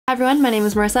Hi everyone, my name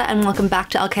is Marissa and welcome back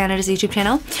to Elle Canada's YouTube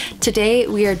channel. Today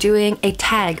we are doing a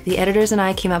tag. The editors and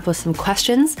I came up with some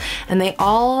questions and they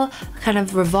all kind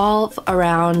of revolve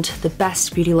around the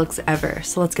best beauty looks ever.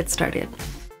 So let's get started.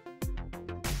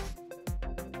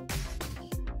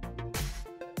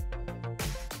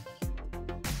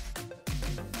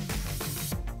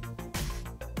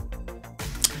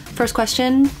 First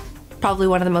question, probably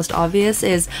one of the most obvious,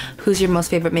 is who's your most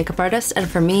favorite makeup artist? And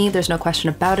for me, there's no question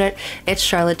about it. It's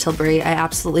Charlotte Tilbury. I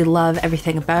absolutely love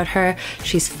everything about her.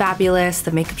 She's fabulous. The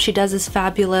makeup she does is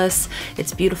fabulous.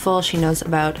 It's beautiful. She knows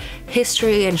about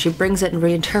history and she brings it and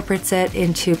reinterprets it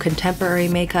into contemporary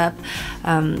makeup.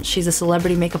 She's a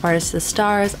celebrity makeup artist to the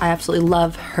stars. I absolutely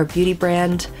love her beauty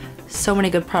brand. So many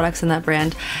good products in that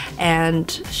brand,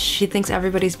 and she thinks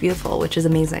everybody's beautiful, which is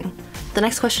amazing. The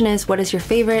next question is, what is your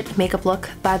favorite makeup look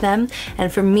by them?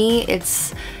 And for me,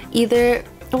 it's either,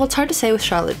 well, it's hard to say with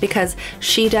Charlotte because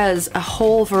she does a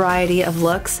whole variety of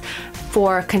looks.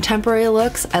 For contemporary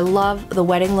looks, I love the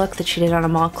wedding look that she did on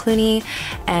Amal Clooney,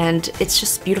 and it's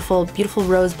just beautiful, beautiful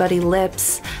rosebuddy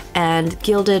lips and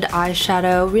gilded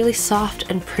eyeshadow, really soft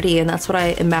and pretty, and that's what I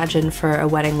imagine for a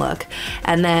wedding look.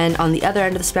 And then on the other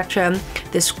end of the spectrum,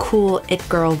 this cool it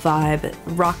girl vibe,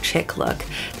 rock chick look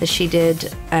that she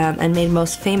did and made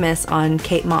most famous on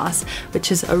Kate Moss,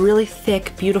 which is a really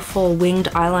thick, beautiful winged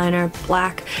eyeliner,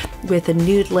 black with a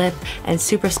nude lip and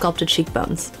super sculpted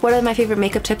cheekbones. What are my favorite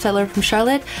makeup tips I learned from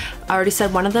Charlotte? I already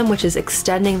said one of them, which is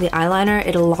extending the eyeliner.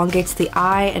 It elongates the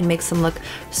eye and makes them look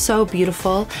so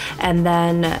beautiful. And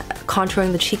then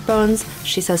contouring the cheekbones,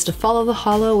 she says to follow the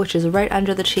hollow, which is right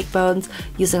under the cheekbones,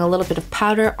 using a little bit of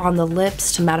powder on the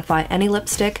lips to mattify any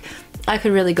lipstick. I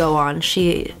could really go on.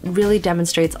 She really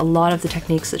demonstrates a lot of the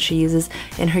techniques that she uses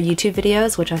in her YouTube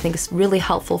videos, which I think is really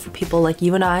helpful for people like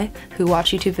you and I who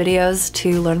watch YouTube videos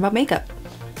to learn about makeup.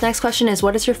 Next question is,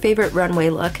 what is your favorite runway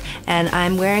look? And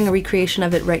I'm wearing a recreation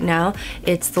of it right now.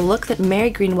 It's the look that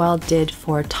Mary Greenwell did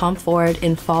for Tom Ford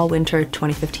in Fall/Winter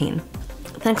 2015.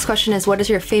 The next question is, what is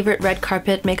your favorite red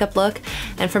carpet makeup look?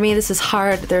 And for me, this is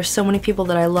hard. There's so many people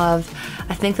that I love.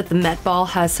 I think that the Met Ball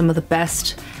has some of the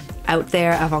best out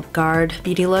there avant-garde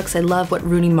beauty looks. I love what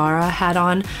Rooney Mara had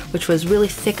on, which was really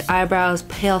thick eyebrows,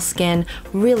 pale skin,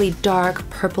 really dark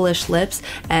purplish lips,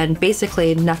 and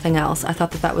basically nothing else. I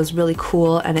thought that that was really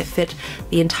cool and it fit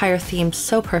the entire theme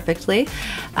so perfectly.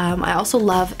 I also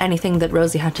love anything that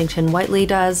Rosie Huntington-Whiteley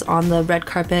does on the red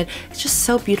carpet. It's just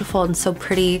so beautiful and so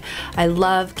pretty. I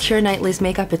love Keira Knightley's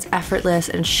makeup. It's effortless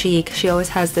and chic. She always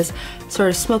has this sort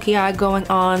of smoky eye going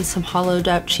on, some hollowed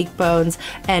out cheekbones,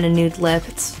 and a nude lip.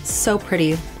 It's so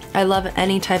pretty. I love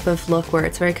any type of look where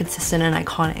it's very consistent and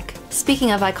iconic.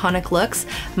 Speaking of iconic looks,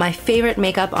 my favorite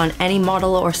makeup on any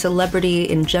model or celebrity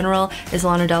in general is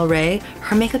Lana Del Rey.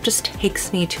 Her makeup just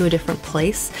takes me to a different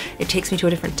place. It takes me to a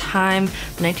different time,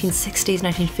 1960s,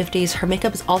 1950s. Her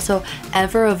makeup is also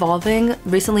ever evolving.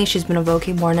 Recently she's been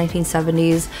evoking more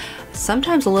 1970s,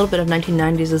 sometimes a little bit of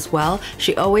 1990s as well.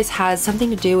 She always has something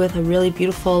to do with a really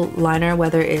beautiful liner,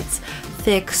 whether it's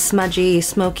thick, smudgy,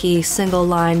 smoky, single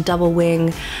line, double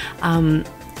wing, and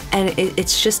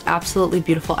it's just absolutely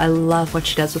beautiful. I love what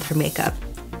she does with her makeup.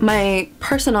 My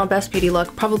personal best beauty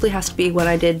look probably has to be when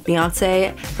I did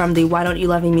Beyonce from the Why Don't You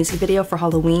Love Me music video for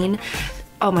Halloween.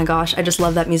 Oh my gosh, I just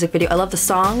love that music video. I love the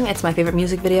song. It's my favorite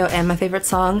music video and my favorite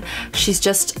song. She's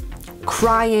just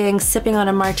crying, sipping on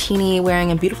a martini,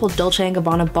 wearing a beautiful Dolce &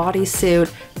 Gabbana bodysuit,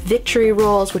 victory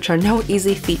rolls, which are no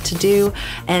easy feat to do,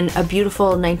 and a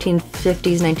beautiful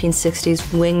 1950s,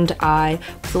 1960s winged eye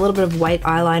with a little bit of white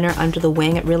eyeliner under the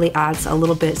wing. It really adds a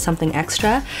little bit something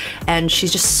extra. And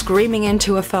she's just screaming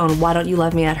into a phone, "Why don't you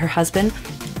love me?" at her husband.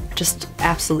 Just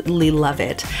absolutely love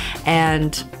it.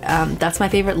 And that's my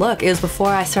favorite look. It was before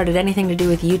I started anything to do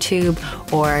with YouTube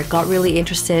or got really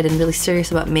interested and really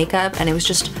serious about makeup, and it was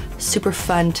just super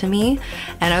fun to me.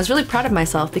 And I was really proud of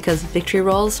myself because victory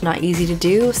rolls, not easy to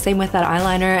do. Same with that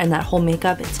eyeliner and that whole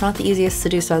makeup. It's not the easiest to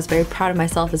do, so I was very proud of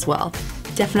myself as well.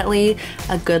 Definitely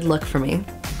a good look for me.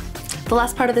 The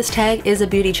last part of this tag is a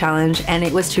beauty challenge, and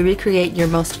it was to recreate your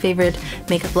most favorite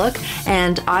makeup look,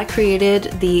 and I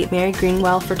created the Mary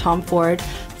Greenwell for Tom Ford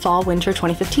Fall/Winter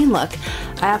 2015 look.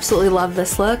 I absolutely love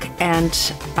this look, and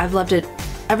I've loved it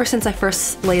ever since I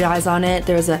first laid eyes on it.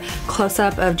 There was a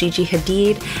close-up of Gigi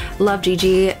Hadid. Love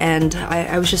Gigi, and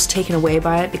I was just taken away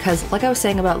by it because, like I was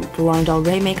saying about the Lana Del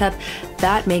Rey makeup,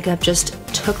 that makeup just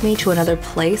took me to another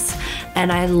place,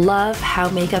 and I love how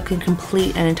makeup can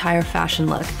complete an entire fashion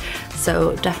look.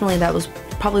 So definitely that was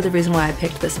probably the reason why I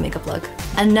picked this makeup look.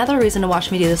 Another reason to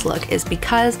watch me do this look is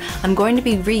because I'm going to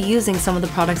be reusing some of the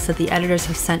products that the editors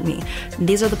have sent me.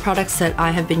 These are the products that I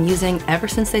have been using ever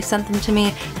since they sent them to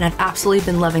me, and I've absolutely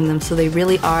been loving them, so they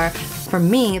really are, for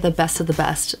me, the best of the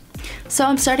best. So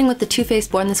I'm starting with the Too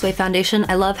Faced Born This Way foundation.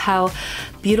 I love how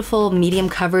beautiful medium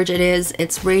coverage it is.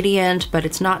 It's radiant, but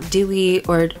it's not dewy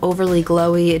or overly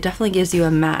glowy. It definitely gives you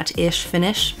a matte-ish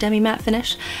finish, demi-matte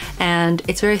finish, and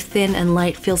it's very thin and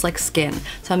light, feels like skin.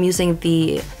 So I'm using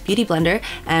the Beauty Blender,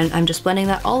 and I'm just blending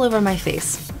that all over my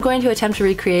face. I'm going to attempt to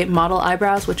recreate model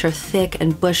eyebrows, which are thick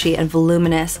and bushy and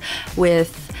voluminous,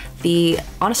 with the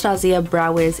Anastasia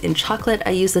Brow Wiz in Chocolate. I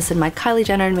use this in my Kylie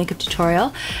Jenner makeup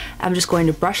tutorial. I'm just going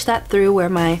to brush that through where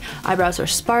my eyebrows are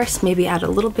sparse, maybe add a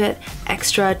little bit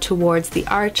extra towards the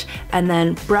arch, and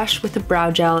then brush with the brow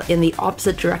gel in the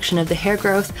opposite direction of the hair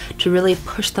growth to really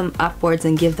push them upwards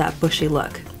and give that bushy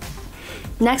look.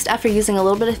 Next, after using a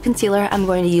little bit of concealer, I'm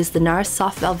going to use the NARS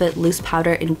Soft Velvet Loose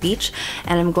Powder in Beach,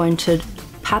 and I'm going to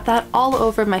pat that all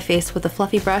over my face with a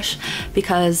fluffy brush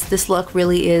because this look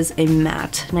really is a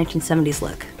matte 1970s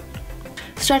look.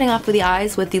 Starting off with the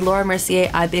eyes with the Laura Mercier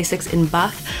Eye Basics in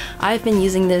Buff. I've been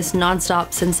using this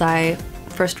non-stop since I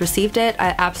first received it.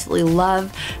 I absolutely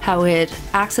love how it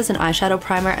acts as an eyeshadow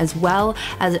primer as well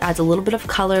as it adds a little bit of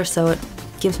color, so it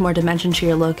gives more dimension to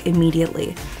your look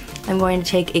immediately. I'm going to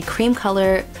take a cream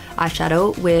color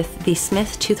eyeshadow with the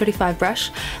Smith 235 brush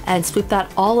and sweep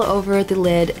that all over the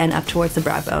lid and up towards the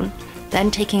brow bone. Then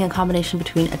taking a combination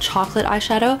between a chocolate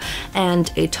eyeshadow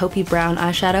and a taupey brown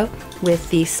eyeshadow with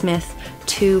the Smith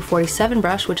 247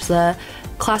 brush, which is a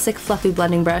classic fluffy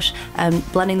blending brush, and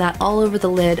blending that all over the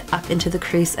lid, up into the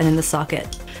crease and in the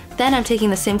socket. Then I'm taking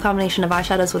the same combination of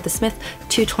eyeshadows with the Smith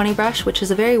 220 brush, which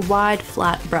is a very wide,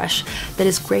 flat brush that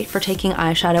is great for taking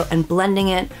eyeshadow and blending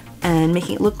it and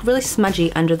making it look really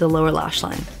smudgy under the lower lash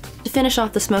line. To finish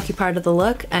off the smoky part of the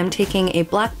look, I'm taking a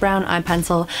black brown eye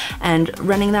pencil and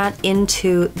running that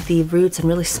into the roots and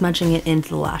really smudging it into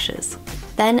the lashes.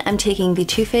 Then I'm taking the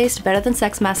Too Faced Better Than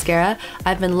Sex mascara.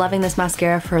 I've been loving this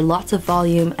mascara for lots of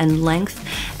volume and length,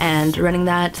 and running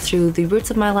that through the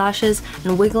roots of my lashes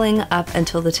and wiggling up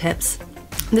until the tips.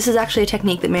 This is actually a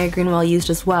technique that Mary Greenwell used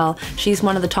as well. She used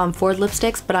one of the Tom Ford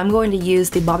lipsticks, but I'm going to use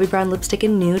the Bobbi Brown lipstick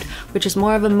in Nude, which is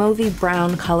more of a mauvey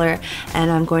brown color,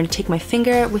 and I'm going to take my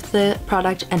finger with the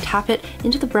product and tap it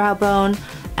into the brow bone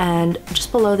and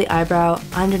just below the eyebrow,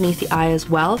 underneath the eye as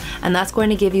well, and that's going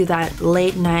to give you that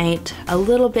late night, a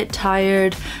little bit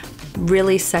tired,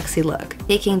 really sexy look.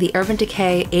 Taking the Urban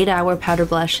Decay 8 Hour Powder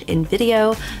Blush in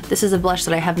Video. This is a blush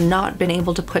that I have not been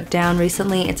able to put down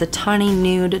recently. It's a tawny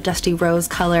nude dusty rose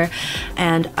color,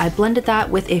 and I blended that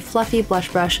with a fluffy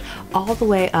blush brush all the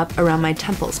way up around my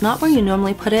temples. Not where you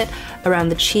normally put it, around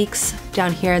the cheeks,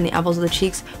 down here in the apples of the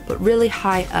cheeks, but really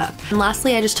high up. And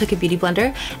lastly, I just took a beauty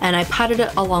blender and I patted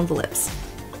it along the lips.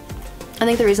 I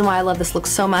think the reason why I love this look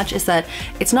so much is that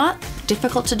it's not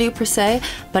difficult to do per se,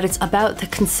 but it's about the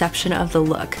conception of the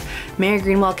look. Mary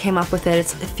Greenwell came up with it.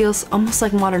 It feels almost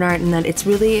like modern art in that it's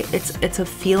really, it's a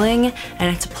feeling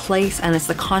and it's a place and it's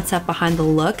the concept behind the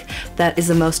look that is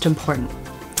the most important.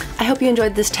 I hope you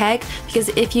enjoyed this tag, because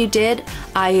if you did,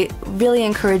 I really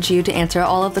encourage you to answer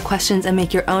all of the questions and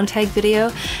make your own tag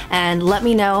video, and let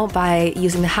me know by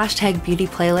using the hashtag beauty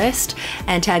playlist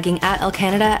and tagging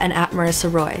 @ElleCanada and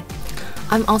 @Marissa Roy.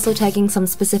 I'm also tagging some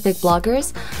specific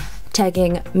bloggers,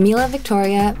 tagging Mila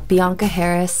Victoria, Bianca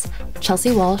Harris,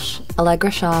 Chelsi Walsh, Allegra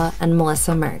Shaw, and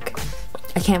Melissa Merk.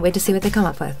 I can't wait to see what they come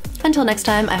up with. Until next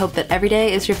time, I hope that every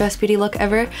day is your best beauty look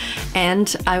ever,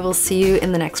 and I will see you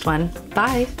in the next one.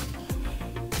 Bye!